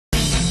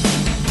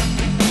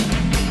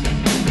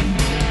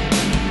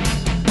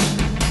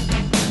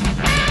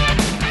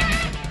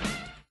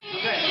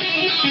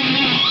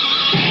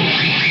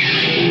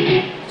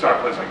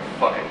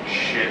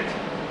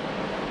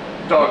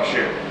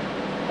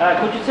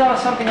tell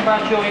us something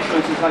about your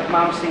influences, like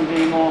Malmsteen,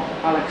 Gilmour,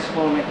 Alex,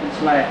 Skolnick and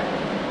Slayer?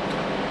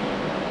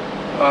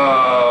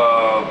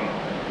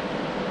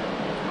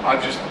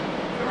 I've just,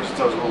 ever since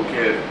I was a little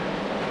kid,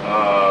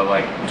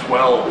 like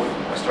 12,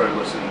 I started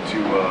listening to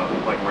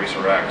like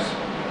Racer X,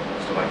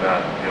 stuff like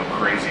that, you know,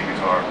 crazy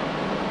guitar.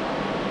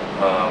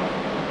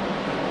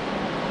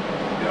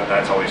 You know,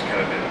 that's always kind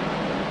of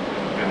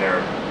been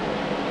there,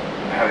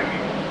 having me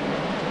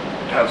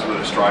have something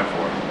to strive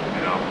for,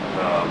 you know,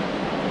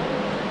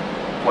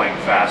 playing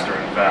faster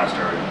and faster,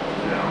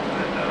 you know,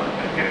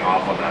 and getting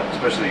off on that,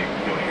 especially,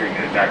 you know, hearing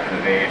it back at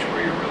an age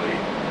where you're really,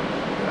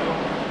 you know,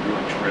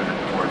 really driven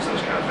towards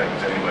those kind of things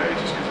anyway,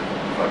 just because of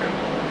fucking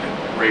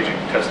raging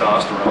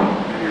testosterone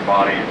in your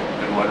body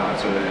and whatnot,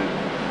 so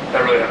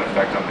that really had an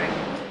effect on me.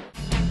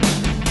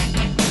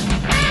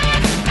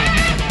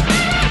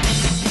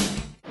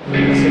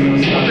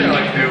 One thing I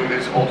like to do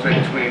is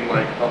alternate between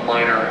like a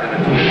minor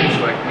and a diminished,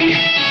 like.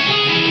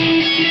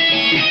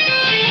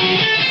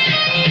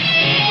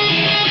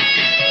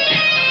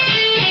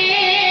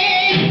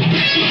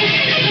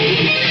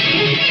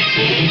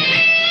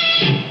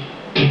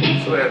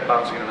 So they had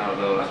bouncing in and out of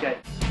those. Okay.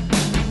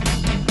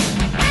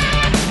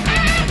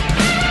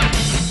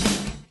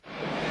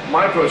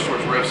 My approach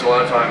towards riffs, a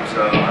lot of times,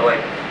 I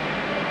like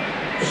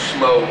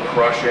slow,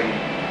 crushing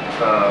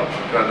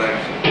kind of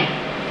things.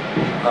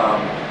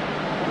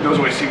 Those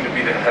always seem to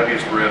be the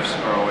heaviest riffs,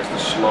 are always the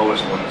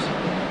slowest ones.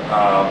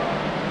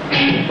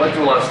 I like to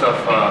do a lot of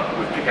stuff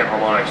with pick-and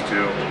harmonics too.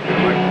 You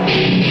know,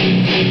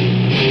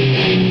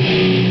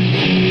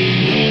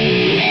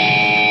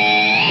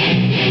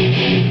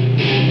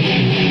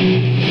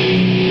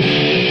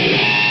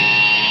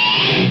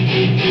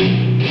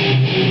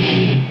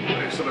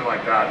 like something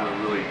like that with a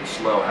really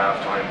slow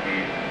half-time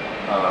beat.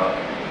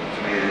 To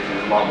me, it's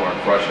a lot more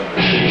crushing.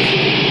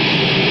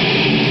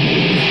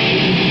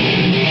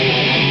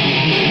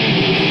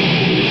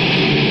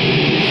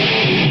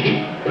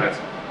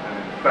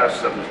 Fast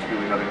stuff there's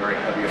really nothing very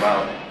heavy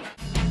about.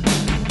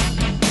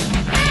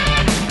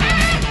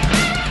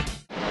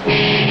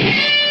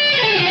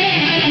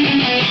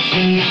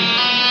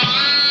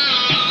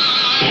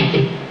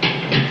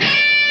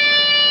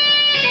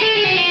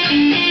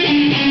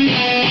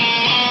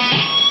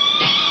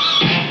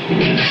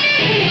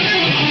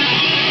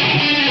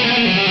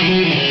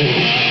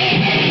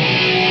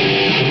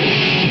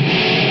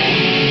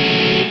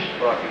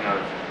 Rocking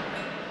out.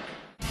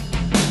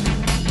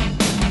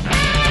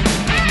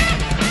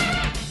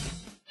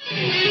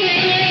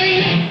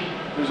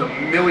 There's a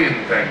million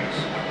things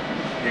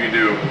you can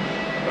do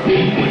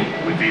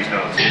with these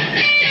notes.